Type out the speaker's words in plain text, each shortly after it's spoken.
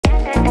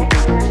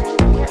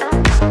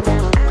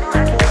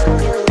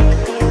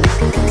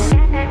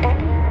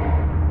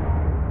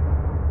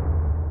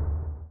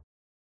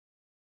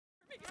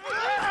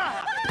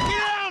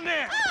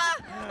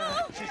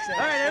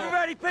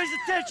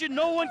you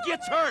no one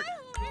gets hurt.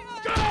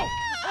 Go!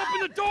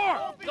 Open the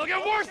door! They'll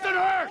get worse than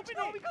hurt!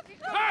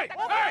 Hey!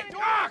 Hey!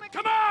 Ah!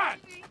 Come on!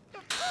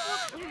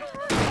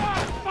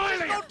 Ah,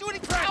 finally! Don't do any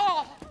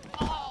crap!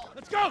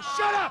 Let's go!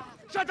 Shut up!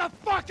 Shut the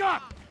fuck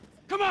up!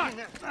 Come on!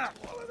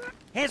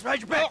 Hands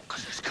behind your back! Oh,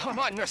 come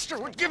on, mister.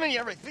 We're giving you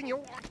everything you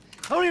want.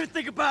 Don't even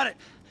think about it!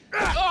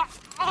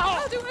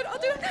 I'll do it, I'll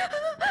do it.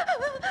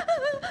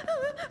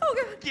 Oh,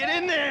 God. Get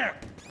in there!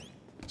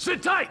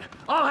 Sit tight!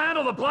 I'll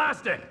handle the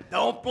blasting!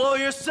 Don't blow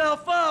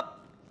yourself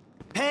up!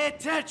 Pay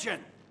attention!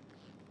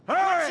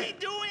 What's Hurry! he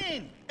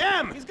doing?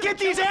 Em! He's gonna Get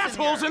these kill us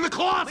assholes here. in the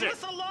closet! Leave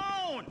us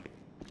alone!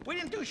 We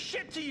didn't do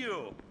shit to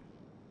you!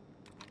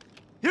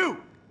 You!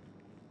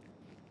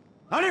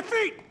 On your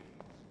feet!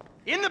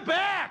 In the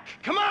back!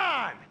 Come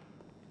on!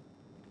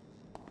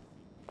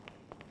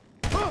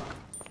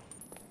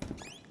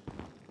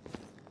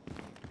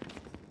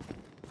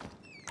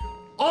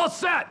 All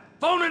set!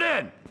 Phone it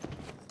in!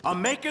 I'm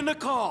making the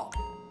call.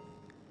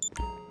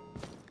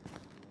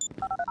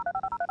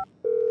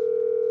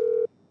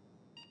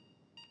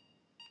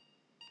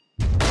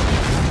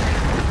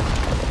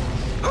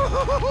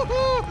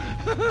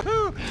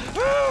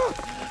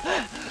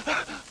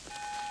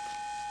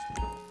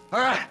 All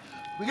right,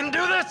 we gonna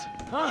do this?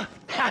 Huh?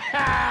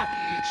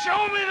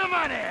 Show me the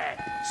money!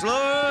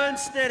 Slow and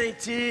steady,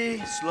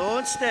 T. Slow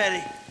and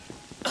steady.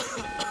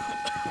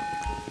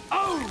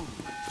 Oh!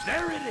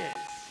 There it is!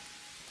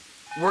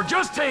 We're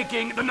just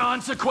taking the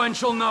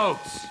non-sequential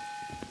notes.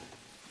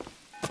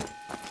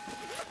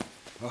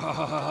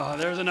 Oh,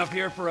 there's enough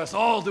here for us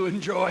all to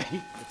enjoy.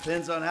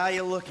 Depends on how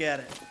you look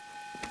at it.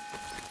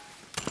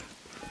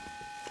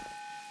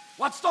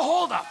 What's the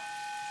holdup?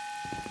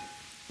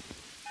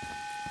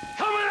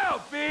 Coming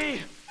out,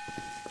 B!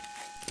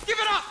 Give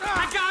it up!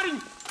 I got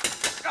him!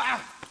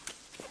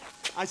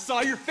 I saw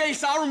your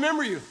face, I'll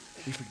remember you.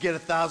 You forget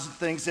 1,000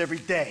 things every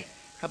day.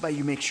 How about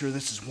you make sure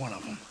this is one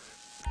of them?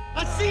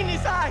 I've seen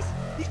his eyes!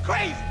 He's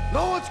crazy!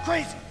 No one's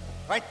crazy.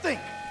 Right? Think.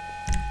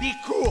 Be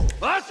cool.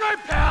 That's right,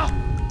 pal!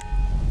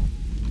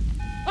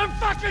 I'm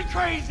fucking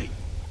crazy!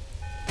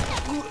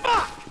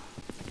 Fuck!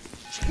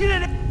 You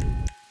didn't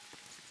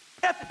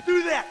have to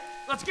do that!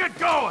 Let's get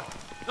going!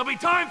 There'll be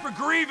time for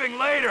grieving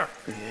later!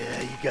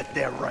 Yeah, you got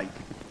that right.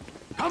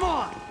 Come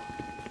on!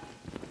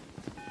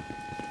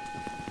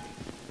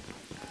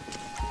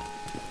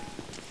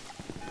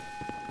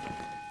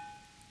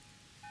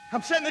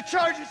 I'm setting the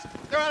charges.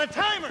 They're on a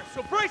timer,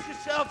 so brace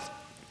yourselves.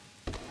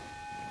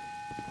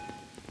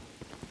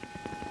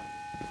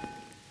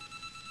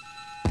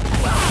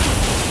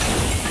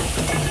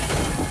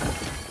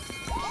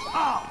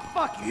 Oh,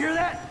 fuck, you hear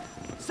that?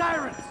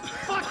 Sirens!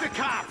 Fuck the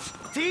cops!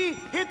 T,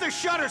 hit the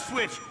shutter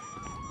switch.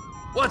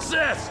 What's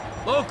this?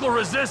 Local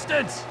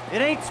resistance?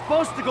 It ain't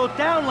supposed to go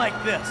down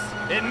like this!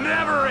 It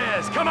never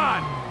is! Come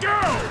on, go!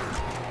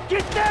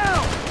 Get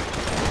down!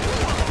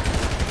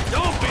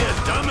 Don't be as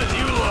dumb as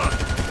you look!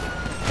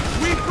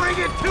 We bring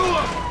it to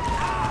them!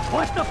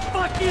 What the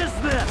fuck is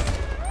this?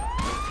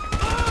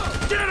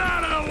 Get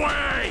out of the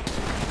way!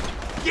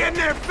 Get in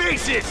their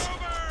faces!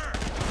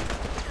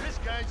 This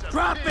guy's a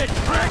Drop it,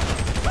 prick!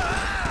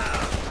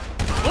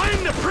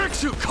 Blame the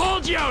pricks who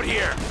called you out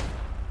here!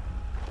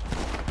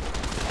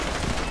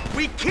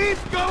 We keep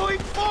going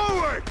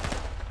forward!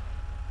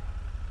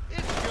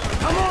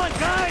 Come on,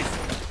 guys!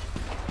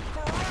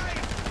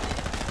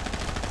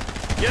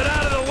 Get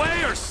out of the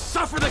way or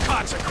suffer the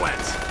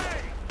consequence!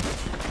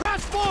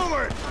 Press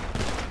forward!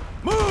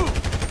 Move!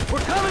 We're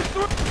coming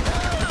through!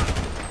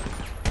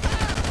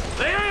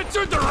 They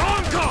answered the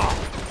wrong call!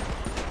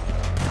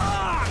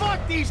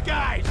 Fuck these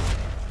guys!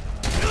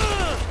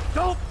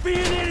 Don't be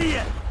an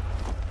idiot!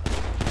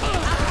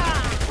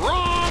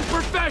 Wrong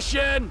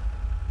profession!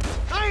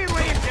 I ain't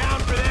laying down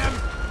for them!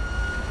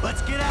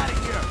 Let's get out of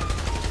here!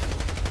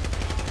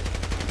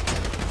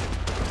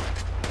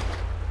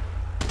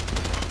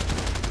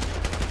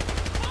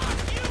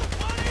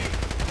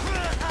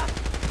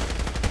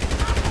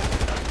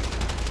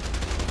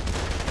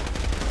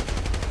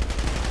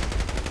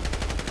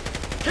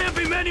 Can't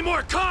be many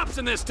more cops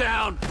in this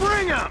town!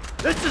 Bring them!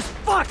 This is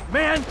fucked,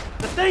 man!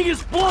 The thing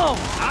is blown!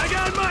 I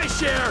got my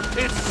share!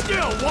 It's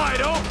still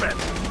wide open!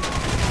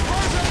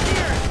 Cars up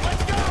here!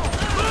 Let's go!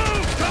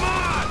 Move! Come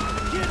on!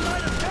 Kid,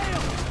 light a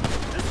tail!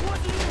 This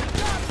wasn't even a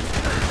job!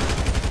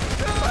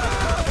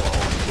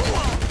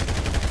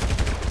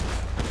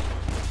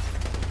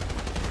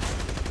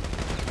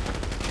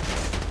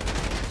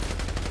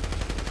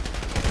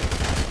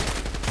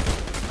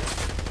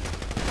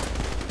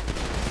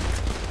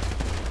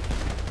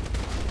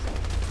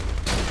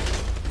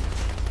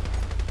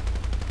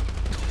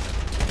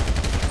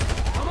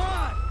 Come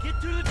on! Get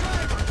to the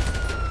driver!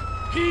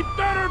 He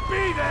better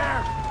be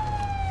there!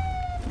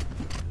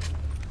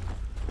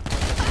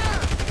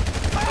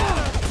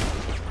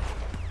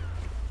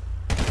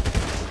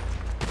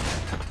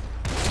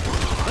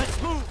 Let's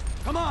move!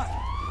 Come on!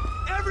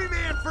 Every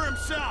man for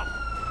himself!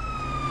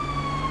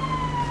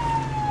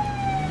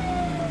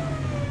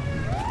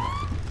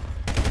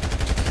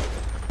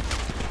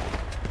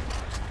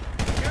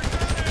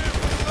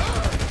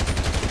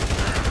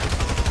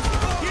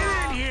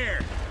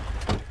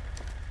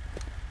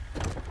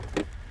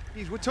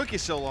 What took you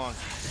so long?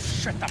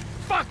 Shut the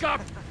fuck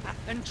up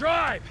and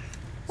drive!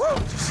 Woo!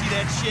 Did you see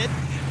that shit?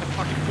 I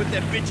fucking put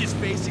that bitch's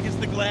face against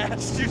the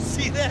glass. Did you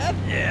see that?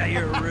 Yeah,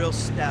 you're a real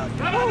stout.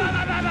 Fuck,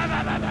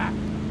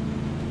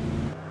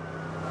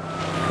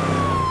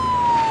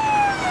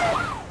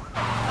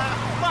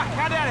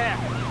 how'd that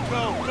happen?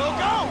 Go, go,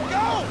 go,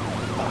 go!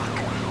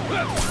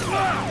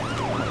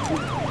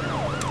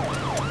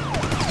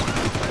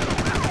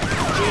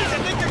 Jeez, I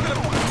think they're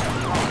gonna...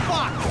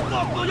 Fuck!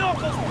 Look,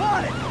 Loyoko's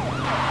spotted!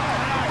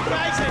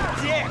 Guy's a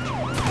dick!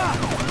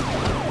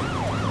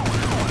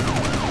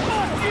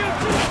 Fuck you,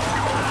 too!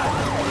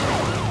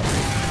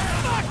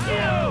 Fuck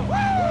you!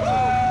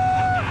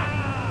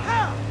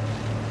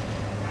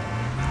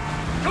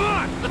 Come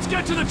on, let's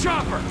get to the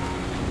chopper!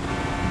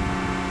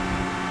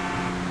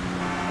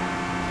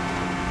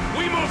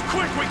 We move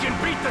quick, we can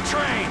beat the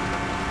train!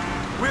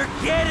 We're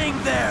getting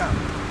there!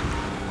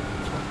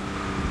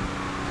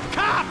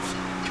 Cops!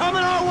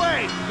 Coming our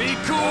way! Be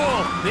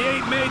cool! They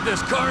ain't made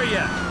this car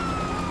yet.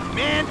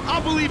 Man,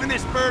 I'll believe in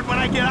this bird when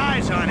I get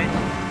eyes on it.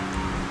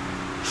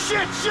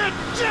 Shit, shit,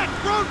 shit!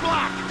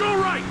 Roadblock! Go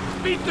right!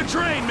 Beat the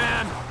train,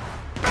 man!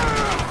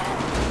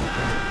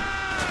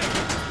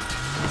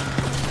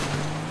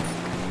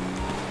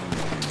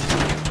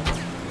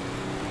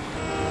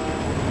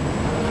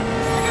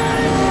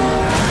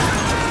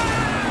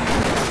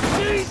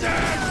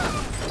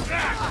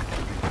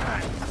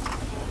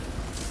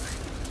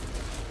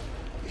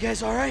 You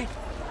guys all right?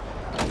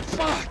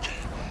 Fuck!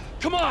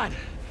 Come on!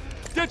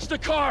 Ditch the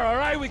car, all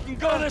right? We can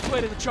go this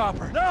way to the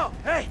chopper. No!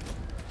 Hey!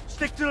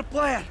 Stick to the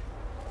plan!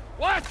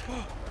 What?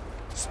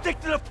 Stick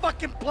to the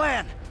fucking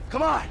plan!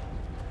 Come on!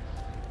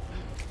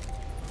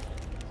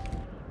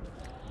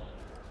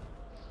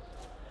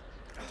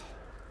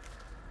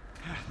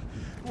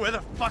 Where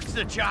the fuck's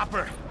the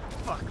chopper?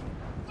 Fuck.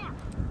 Fuck.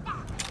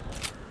 Fuck.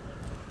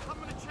 I'm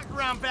gonna check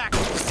around back.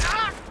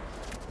 Ah!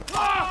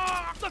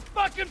 Ah! The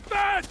fucking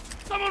fence!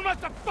 Someone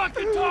must have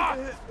fucking talked!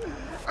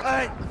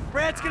 Alright,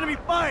 Brad's gonna be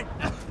fine!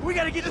 We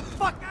gotta get the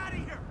fuck out of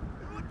here!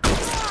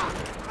 Ah!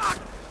 Fuck!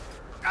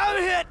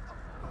 I'm hit!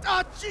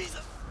 Oh,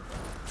 Jesus!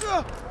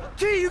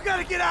 T, you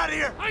gotta get out of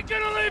here! I'm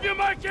gonna leave you,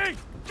 Mikey!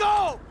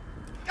 Go!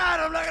 God,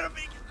 I'm not gonna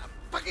be... I'm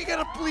fucking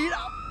gonna bleed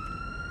out!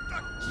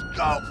 Just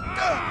go!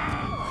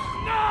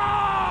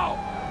 No!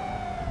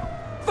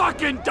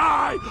 Fucking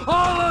die!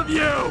 All of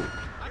you!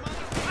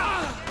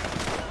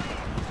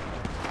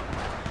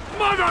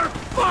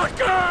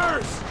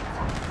 Motherfuckers!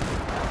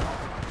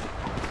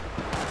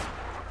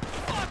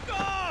 Fuck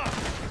off!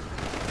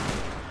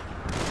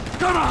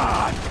 Come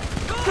on!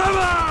 Come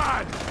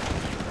on!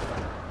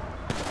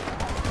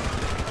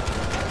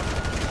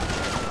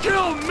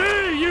 Kill me,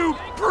 you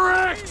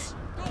pricks!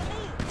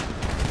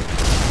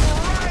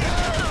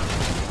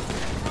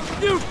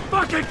 You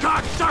fucking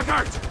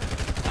cocksuckers!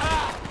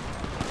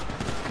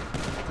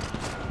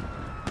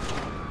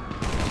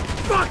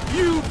 Fuck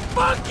you!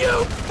 Fuck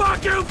you!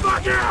 Fuck you!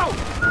 Fuck you!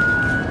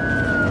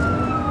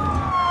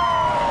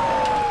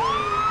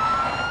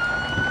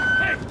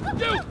 Hey!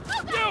 You!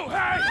 You!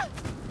 Hey!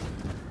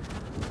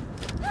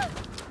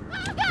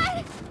 Oh,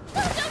 God!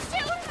 Don't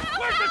shoot!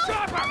 Where's the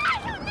chopper? I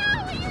don't know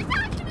what you're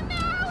talking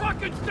about!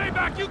 Fucking stay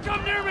back! You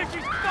come near me!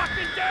 She's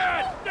fucking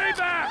dead! Stay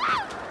back! Oh,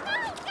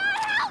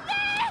 God, help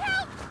me!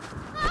 Help!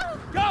 Oh.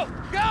 Go!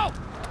 Go!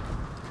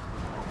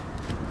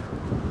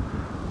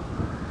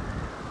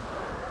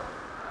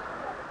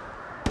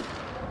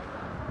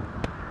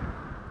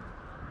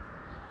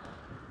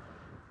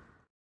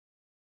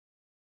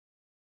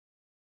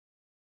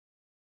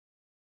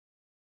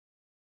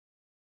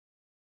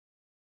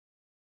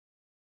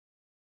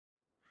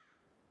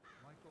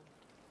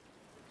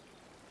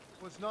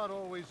 Was not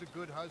always a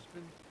good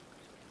husband,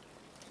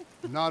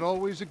 not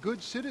always a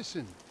good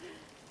citizen.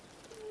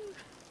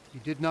 He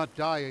did not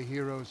die a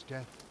hero's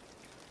death,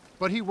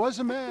 but he was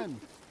a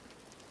man.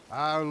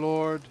 Our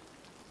Lord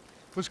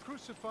was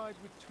crucified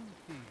with 2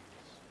 thieves,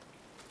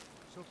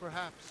 so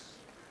perhaps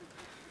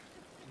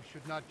we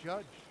should not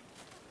judge.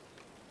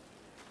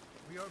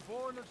 We are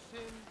born of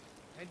sin,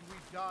 and we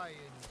die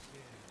in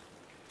sin.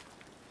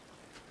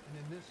 And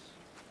in this,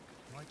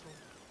 Michael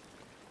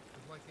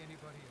is like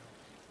anybody else.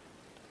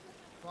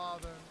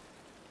 Father,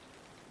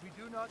 we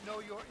do not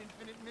know your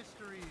infinite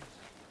mysteries,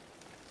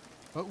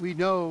 but we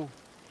know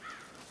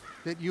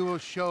that you will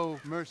show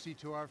mercy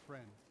to our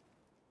friend.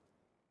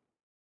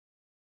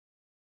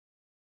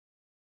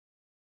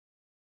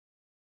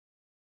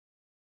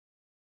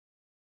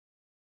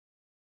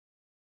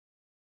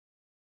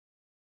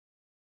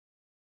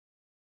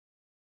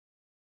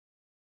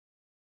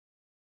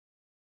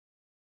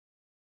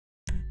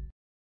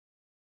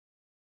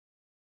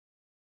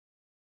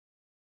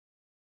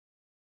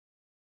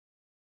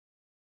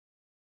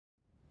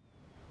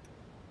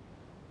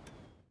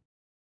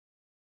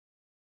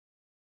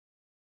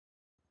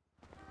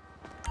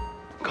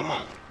 Come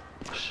on.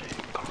 Shit,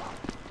 come on.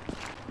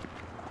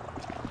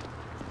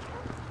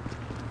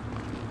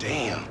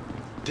 Damn,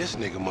 this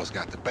nigga must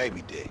got the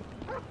baby dick.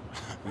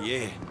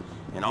 Yeah,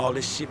 and all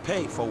this shit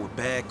paid for with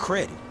bad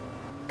credit.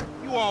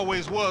 You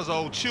always was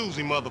old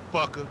choosy,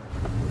 motherfucker.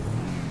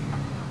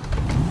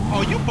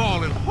 Oh, you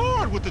ballin'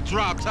 hard with the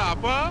drop top,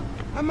 huh?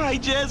 I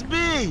might just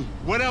be.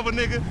 Whatever,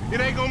 nigga.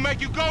 It ain't gonna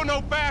make you go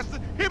no faster.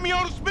 Hit me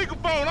on the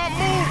speakerphone. I'm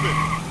moving.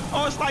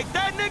 Oh, it's like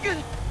that,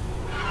 nigga?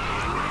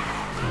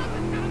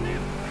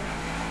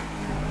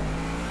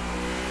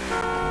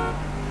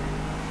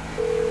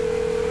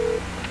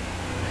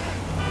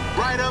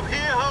 Right up here,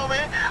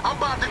 homie. I'm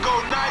about to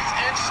go nice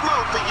and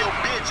slow for your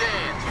bitch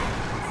ass.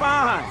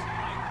 Fine.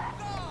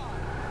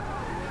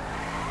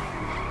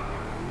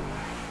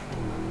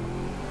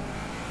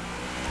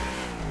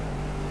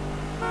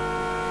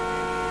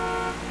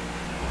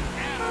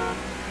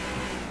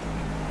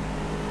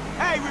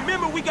 Hey,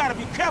 remember we gotta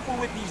be careful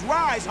with these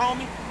rides,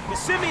 homie. The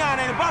Simeon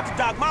ain't about to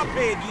dock my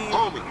pay again.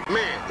 Homie,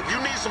 man, if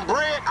you need some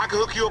bread, I can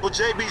hook you up with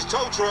JB's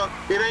tow truck.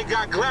 It ain't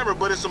got glamour,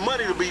 but it's some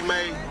money to be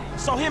made.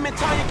 So him and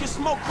Tanya can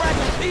smoke crack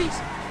in peace?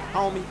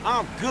 Homie,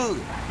 I'm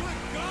good.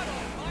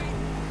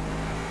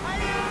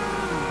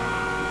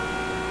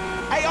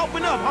 Hey,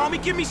 open up,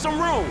 homie. Give me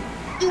some room.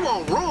 You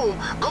want room?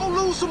 Go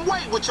lose some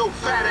weight with your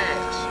fat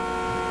ass.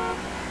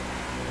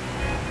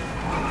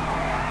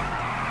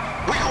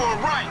 We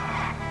going right.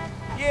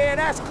 Yeah,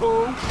 that's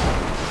cool.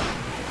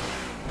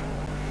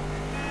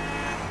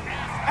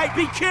 Hey,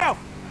 be careful.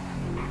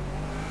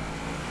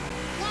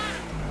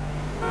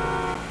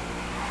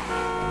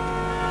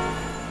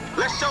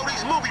 Let's show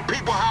these movie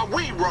people how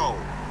we roll.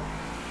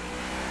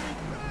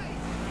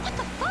 What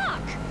the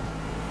fuck?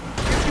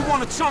 If you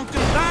want to chunk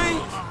them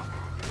things.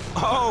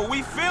 Oh,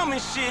 we filming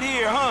shit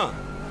here, huh?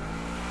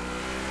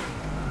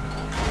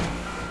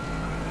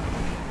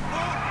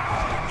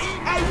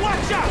 Hey,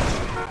 watch out!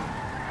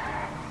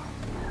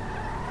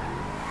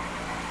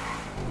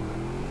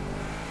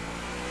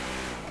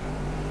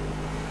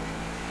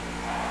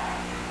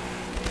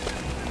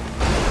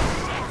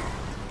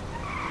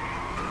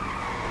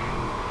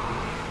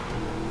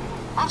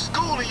 I'm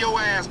schooling your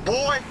ass,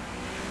 boy.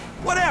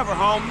 Whatever,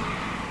 homie.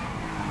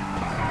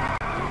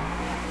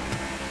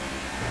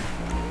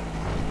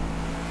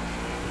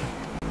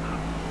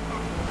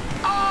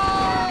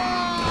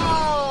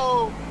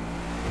 Oh!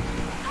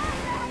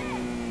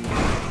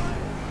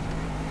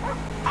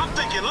 I'm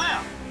thinking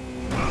left.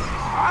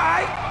 All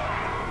right.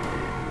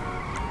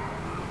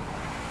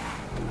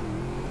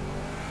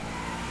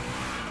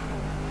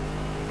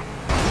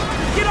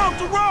 Get off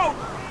the road!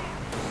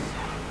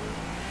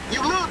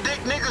 You little dick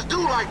niggas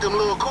do like them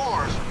little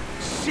cars.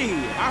 Shit,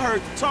 I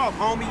heard the talk,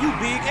 homie. You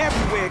big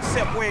everywhere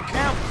except where it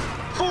counts.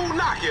 Fool,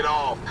 knock it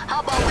off. How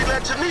about we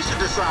let Tanisha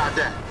decide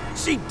that?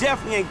 She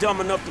definitely ain't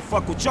dumb enough to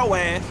fuck with your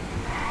ass.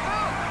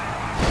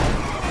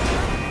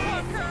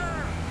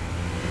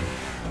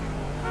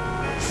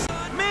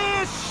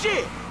 Man,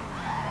 shit!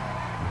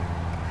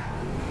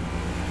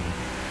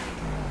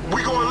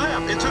 We going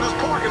left into this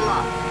parking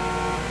lot.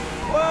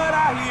 What?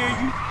 I hear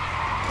you.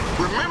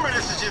 Remember,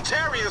 this is your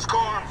Terrier's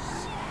car.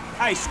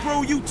 Hey,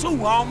 screw you too,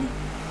 homie.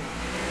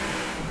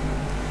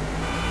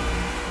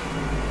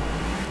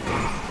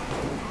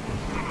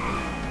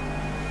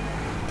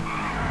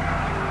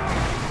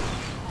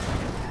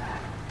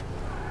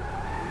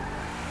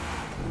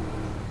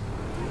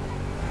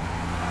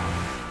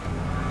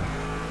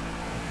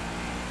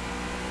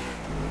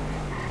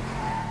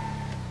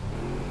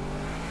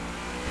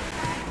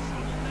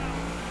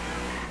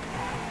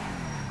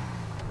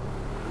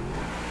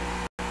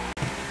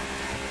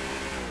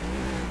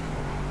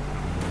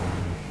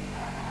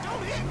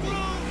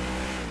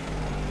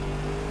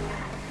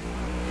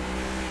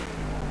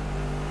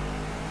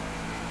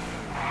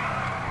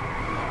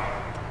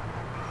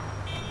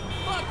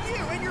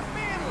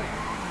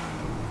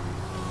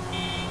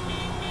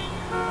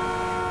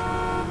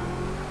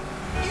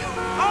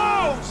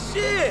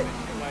 Shit!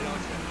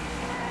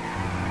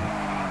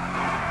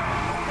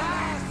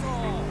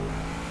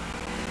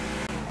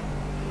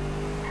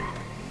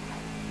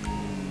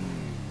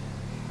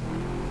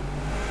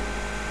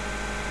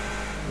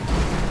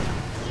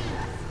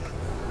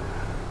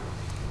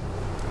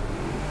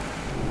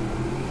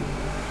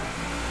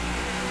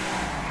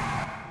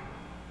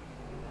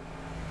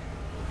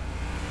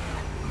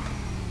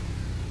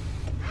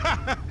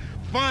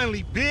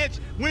 Finally, bitch.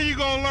 When you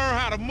gonna learn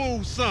how to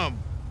move something?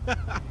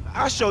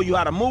 I'll show you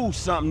how to move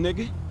something,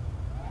 nigga.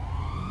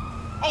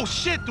 Oh,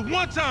 shit, the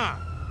one time.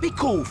 Be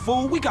cool,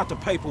 fool. We got the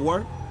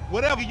paperwork.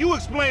 Whatever, you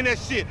explain that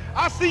shit.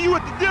 I'll see you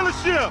at the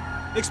dealership.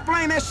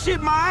 Explain that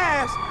shit my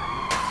ass.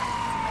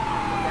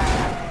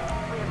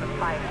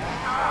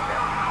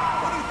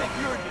 What do you think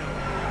you're doing?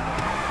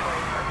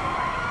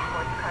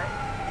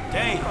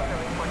 Damn.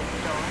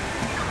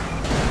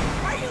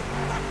 Are you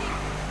fucking...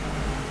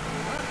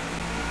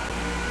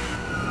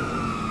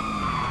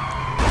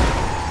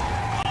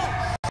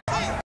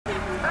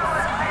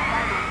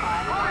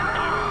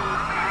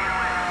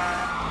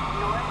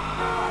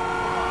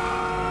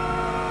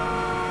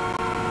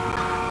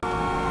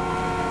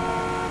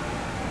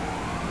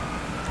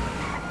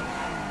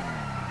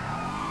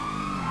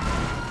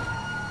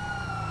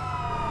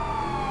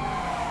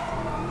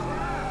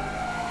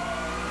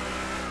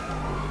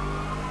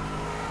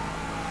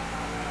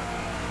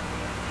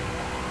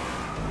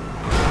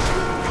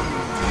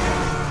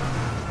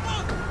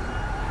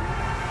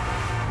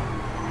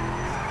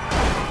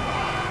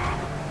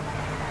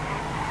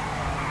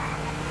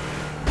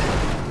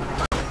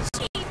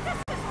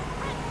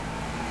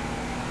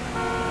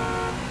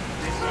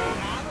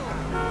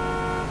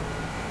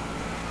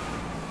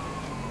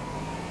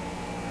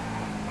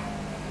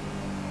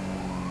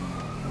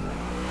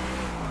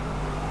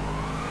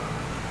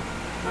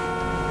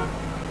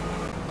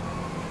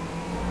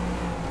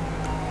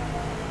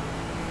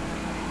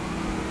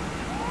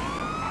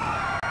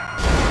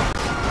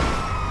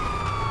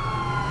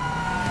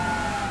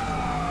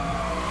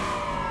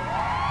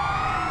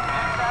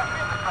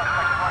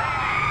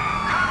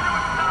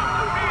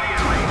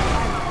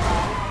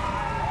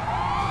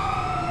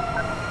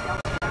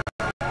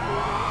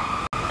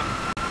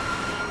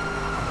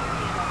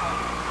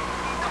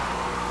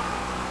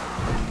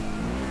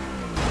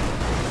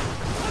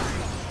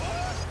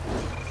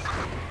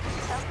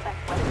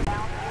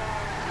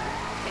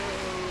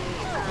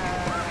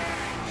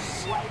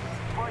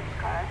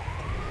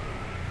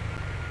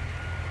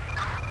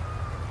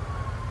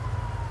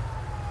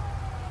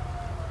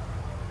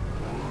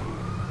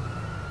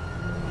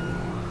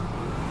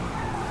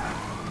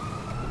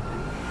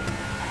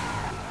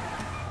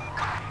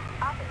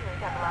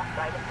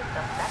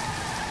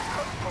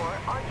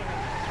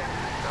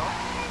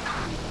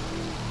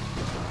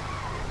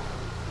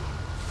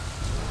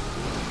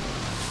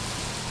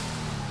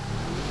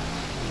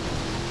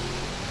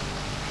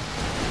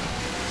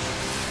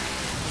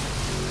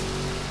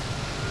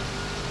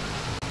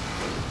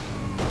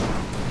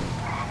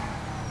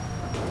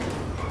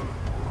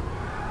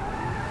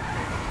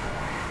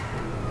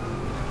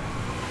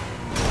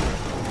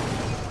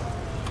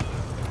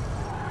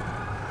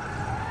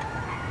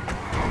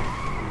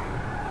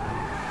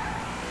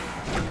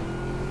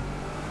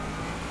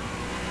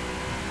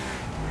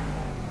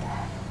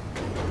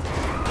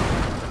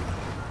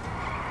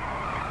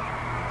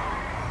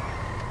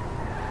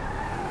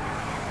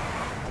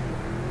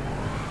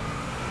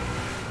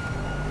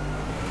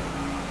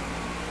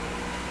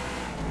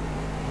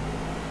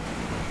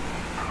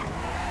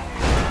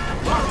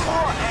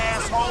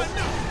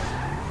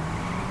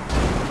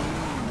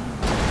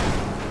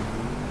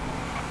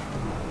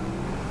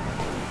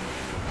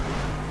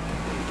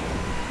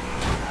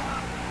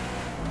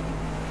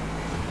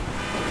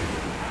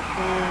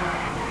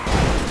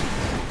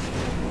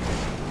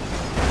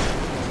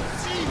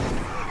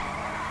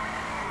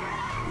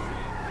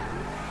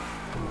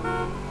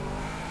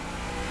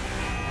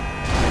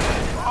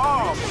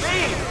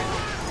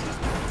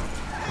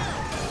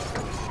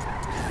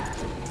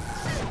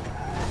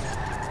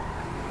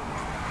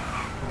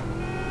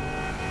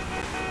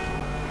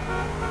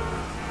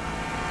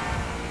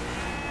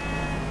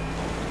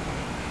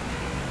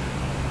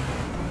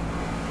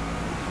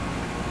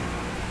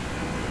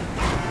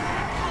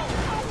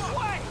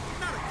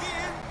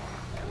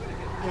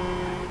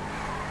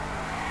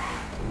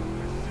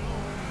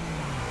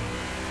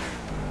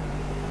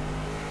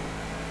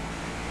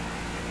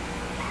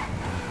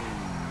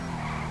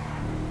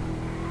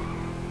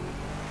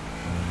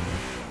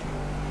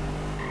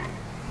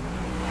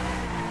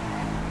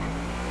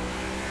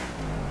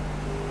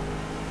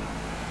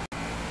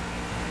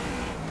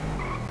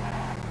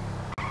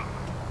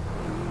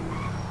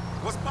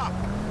 What's poppin'?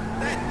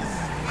 That is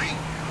sweet.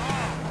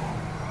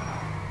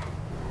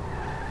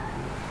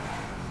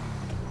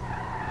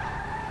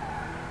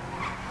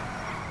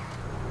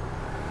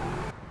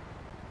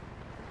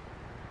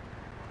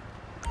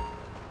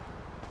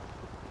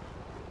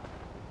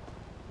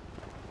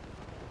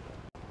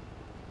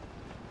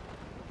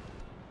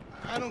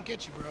 I don't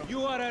get you, bro.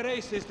 You are a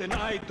racist and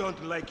I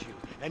don't like you.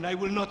 And I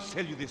will not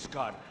sell you this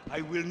car. I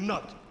will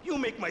not. You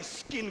make my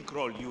skin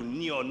crawl, you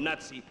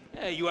neo-Nazi.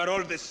 Hey, you are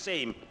all the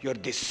same. You're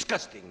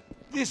disgusting.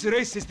 This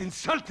racist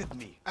insulted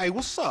me. Hey,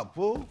 what's up,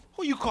 fool?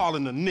 Who you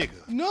calling a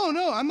nigga? No,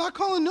 I'm not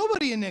calling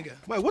nobody a nigga.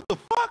 Wait, what the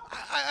fuck?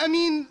 I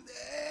mean,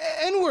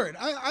 N-word.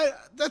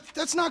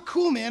 That's not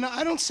cool, man.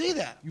 I don't say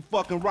that. You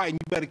fucking right, and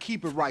you better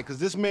keep it right, because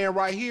this man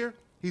right here,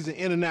 he's an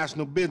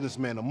international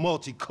businessman, a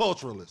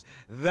multiculturalist.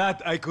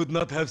 That I could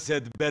not have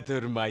said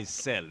better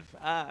myself.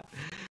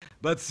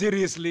 But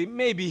seriously,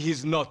 maybe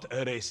he's not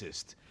a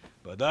racist.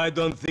 But I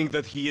don't think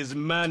that he is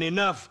man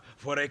enough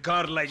for a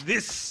car like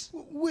this.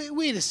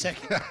 Wait a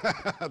second.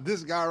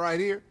 This guy right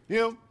here,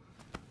 him,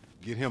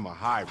 get him a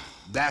hybrid.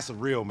 That's a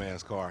real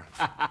man's car.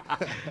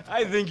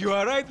 I think you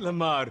are right,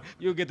 Lamar.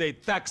 You get a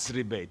tax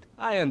rebate.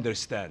 I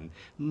understand.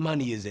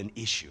 Money is an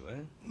issue,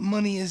 eh?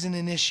 Money isn't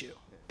an issue.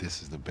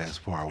 This is the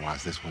best part.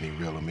 Watch this when he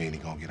reel him in. He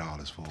gonna get all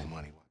his full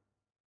money.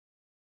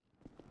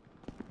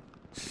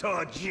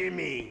 So,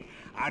 Jimmy,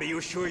 are you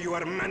sure you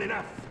are man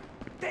enough?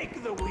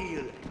 Take the wheel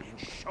and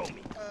show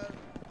me.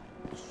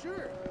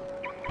 Sure.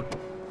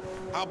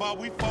 How about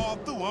we fall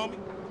through, homie?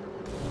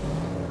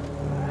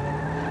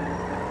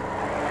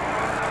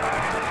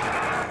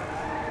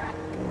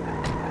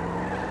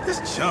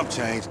 This chump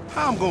change.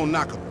 How I'm gonna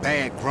knock a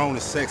bad, grown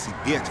and sexy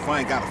bitch if I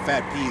ain't got a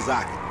fat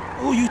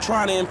peas-ocky? Who you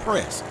trying to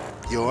impress?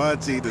 Your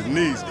auntie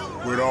Denise,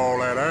 with all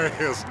that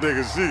ass,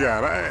 nigga, she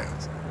got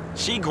ass.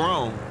 She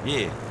grown,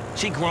 yeah.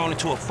 She grown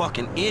into a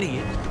fucking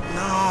idiot.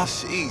 No,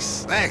 she's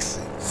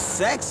sexy.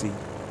 Sexy?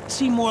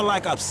 She more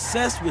like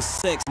obsessed with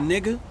sex,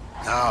 nigga.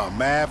 Nah,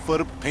 mad for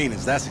the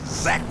penis. That's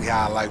exactly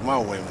how I like my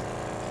women.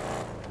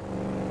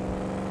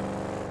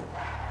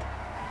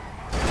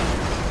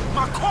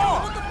 My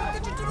car! What the fuck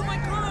did you do to my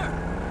car?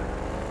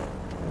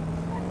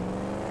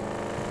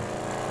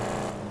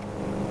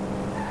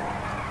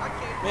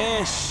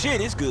 Man, shit,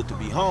 it's good to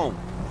be home.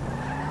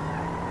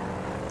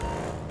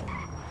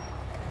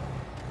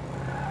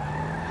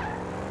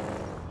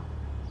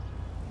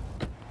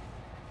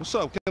 What's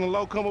up? Can a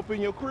low come up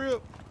in your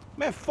crib?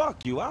 Man,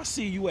 fuck you. I'll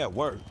see you at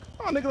work.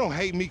 Oh, nigga, don't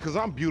hate me because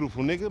I'm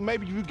beautiful, nigga.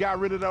 Maybe if you got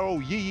rid of that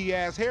old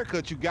yee-yee-ass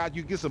haircut you got,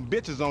 you get some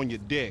bitches on your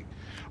dick.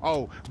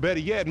 Oh, better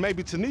yet,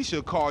 maybe Tanisha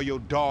will call your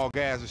dog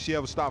ass if she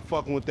ever stop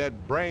fucking with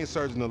that brain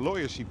surgeon, the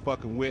lawyer she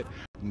fucking with.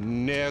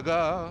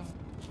 Nigga.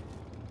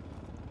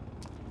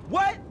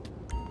 What?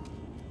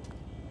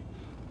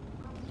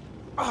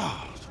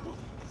 Oh,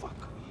 fuck.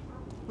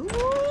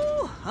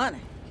 Ooh,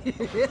 honey.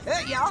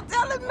 Y'all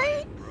telling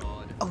me?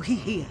 Oh, he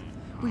here.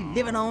 We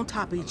living on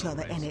top of each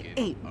other, and it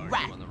ain't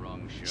right.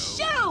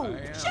 Shoo!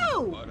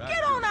 Shoo!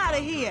 Get on out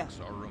of here!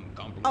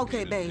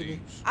 Okay,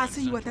 baby. I'll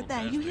see you at the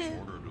thing. You hear?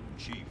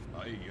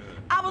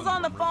 I was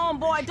on the phone,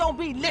 boy. Don't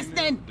be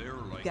listening.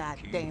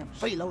 Goddamn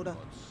freeloader.